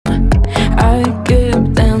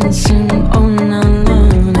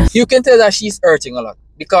You can tell that she's hurting a lot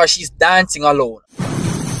because she's dancing alone.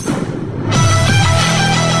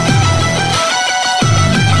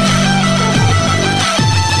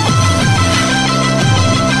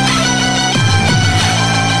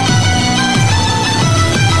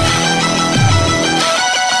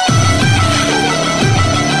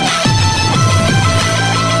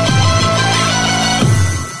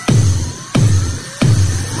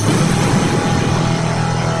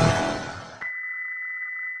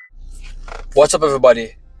 What's up,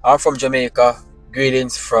 everybody? I'm from Jamaica.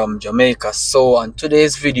 Greetings from Jamaica. So on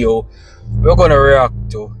today's video, we're gonna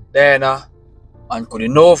react to Diana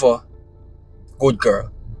Ankudinova, Good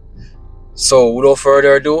Girl. So without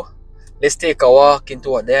further ado, let's take a walk into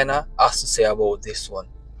what Diana has to say about this one.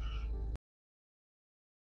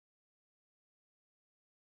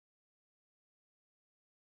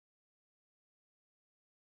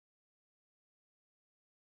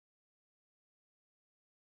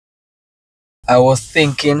 I was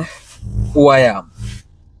thinking who I am.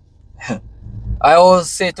 I always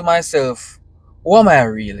say to myself, who am I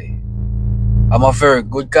really? I'm a very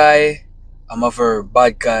good guy. I'm a very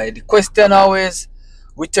bad guy. The question always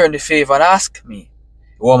return the favor and ask me,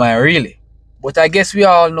 who am I really? But I guess we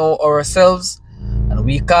all know ourselves and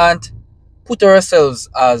we can't put ourselves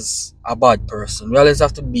as a bad person. We always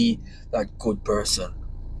have to be that good person.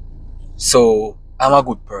 So I'm a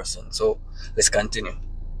good person. So let's continue.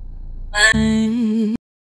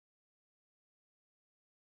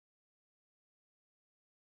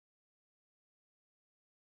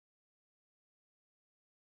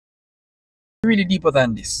 Really deeper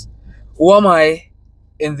than this. Who am I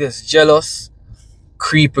in this jealous,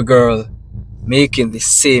 creepy girl making the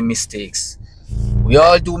same mistakes? We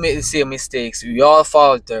all do make the same mistakes. We all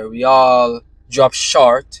falter. We all drop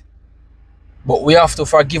short. But we have to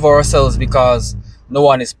forgive ourselves because no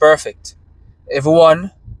one is perfect.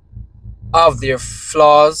 Everyone have their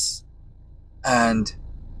flaws, and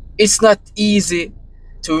it's not easy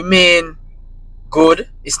to remain good.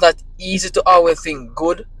 It's not easy to always think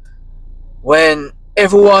good when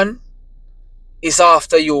everyone is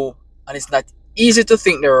after you, and it's not easy to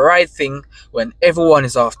think the right thing when everyone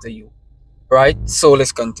is after you. Right? So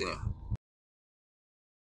let's continue.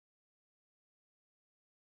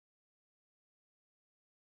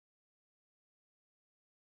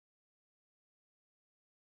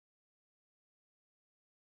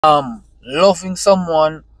 Loving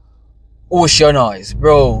someone oceanize,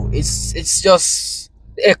 bro. It's just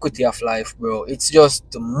the equity of life, bro. It's just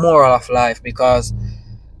the moral of life because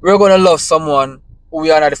we're gonna love someone who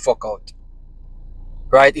we are not the fuck out.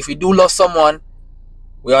 Right? If we do love someone,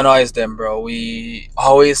 we honor them, bro. We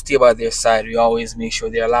always stay by their side. We always make sure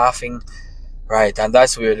they're laughing. Right, and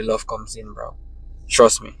that's where the love comes in, bro.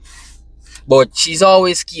 Trust me. But she's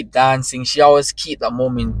always keep dancing, she always keep that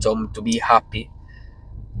momentum to be happy.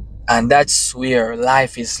 And that's where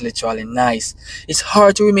life is literally nice. It's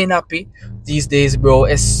hard to remain happy these days, bro,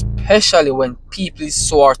 especially when people is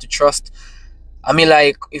so hard to trust. I mean,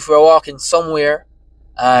 like, if we're walking somewhere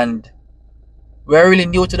and we're really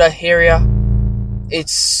new to that area,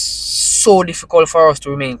 it's so difficult for us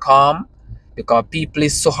to remain calm because people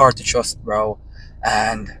is so hard to trust, bro.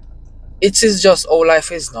 And it is just how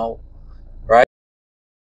life is now, right?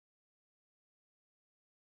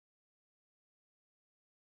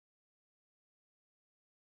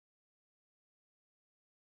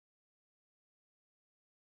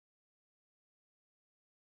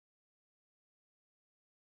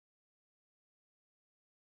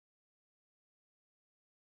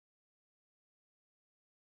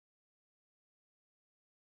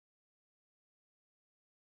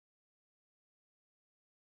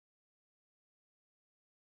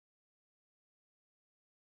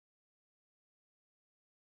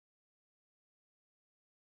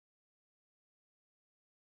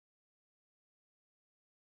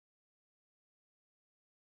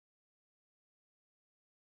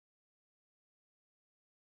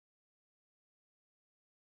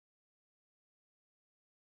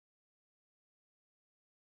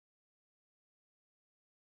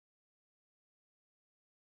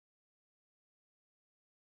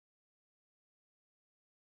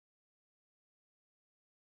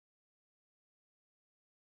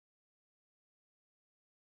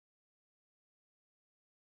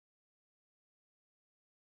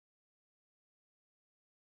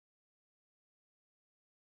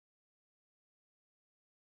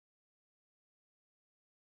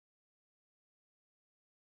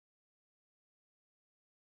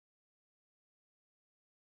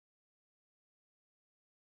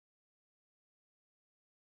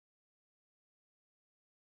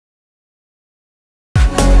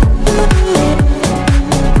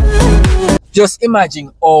 Just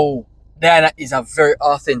imagine how Diana is a very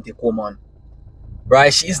authentic woman,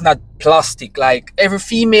 right? She is not plastic like every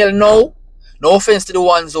female now. No offense to the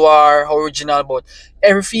ones who are original, but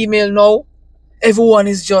every female now, everyone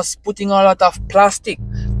is just putting a lot of plastic,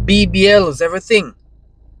 BBLs, everything,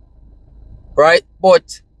 right?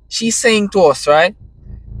 But she's saying to us, right?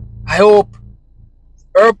 I hope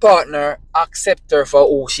her partner accept her for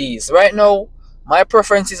who she is. Right now, my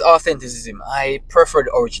preference is authenticism. I prefer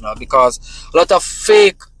the original because a lot of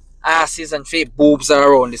fake asses and fake boobs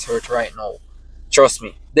are around this earth right now. Trust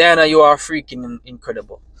me. Diana, you are freaking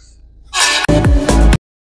incredible.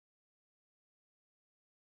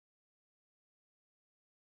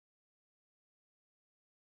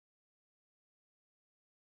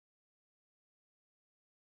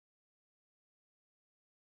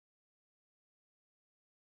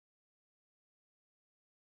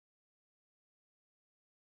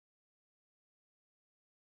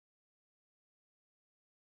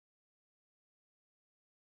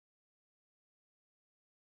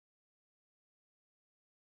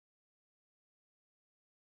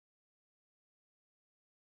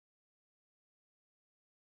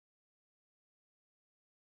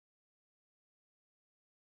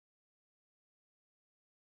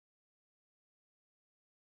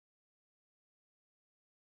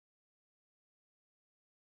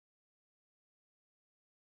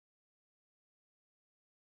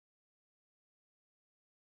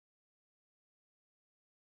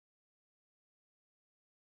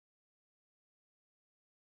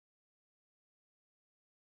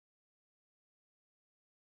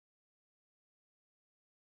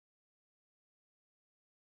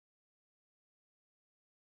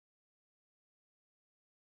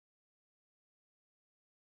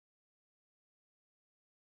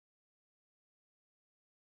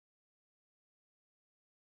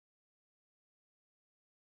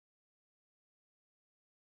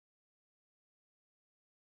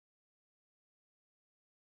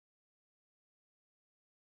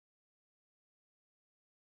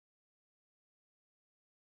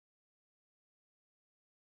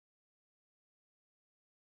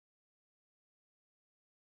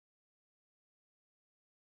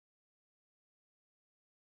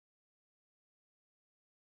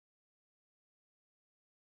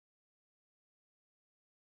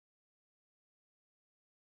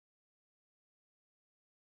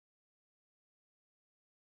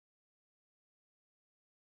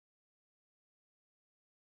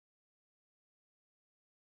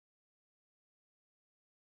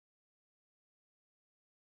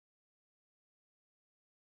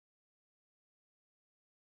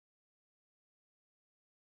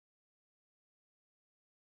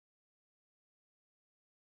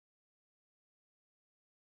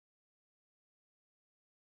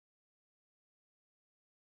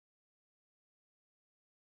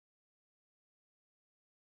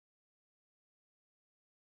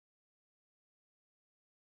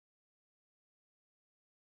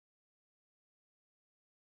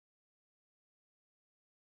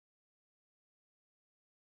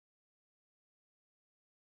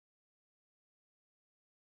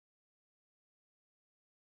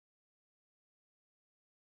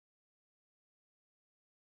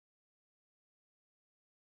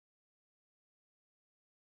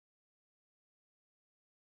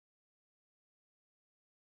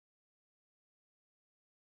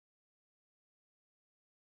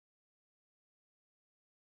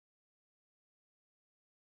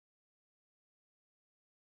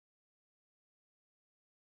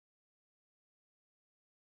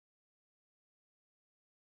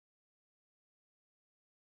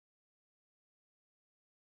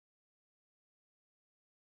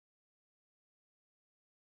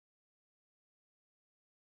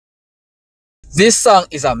 This song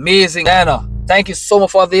is amazing. Diana, thank you so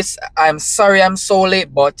much for this. I'm sorry I'm so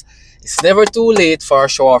late, but it's never too late for a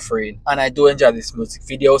show offering. And I do enjoy this music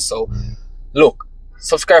video. So look,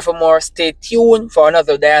 subscribe for more. Stay tuned for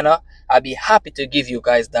another Diana. I'll be happy to give you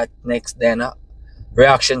guys that next Diana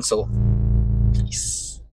reaction. So peace.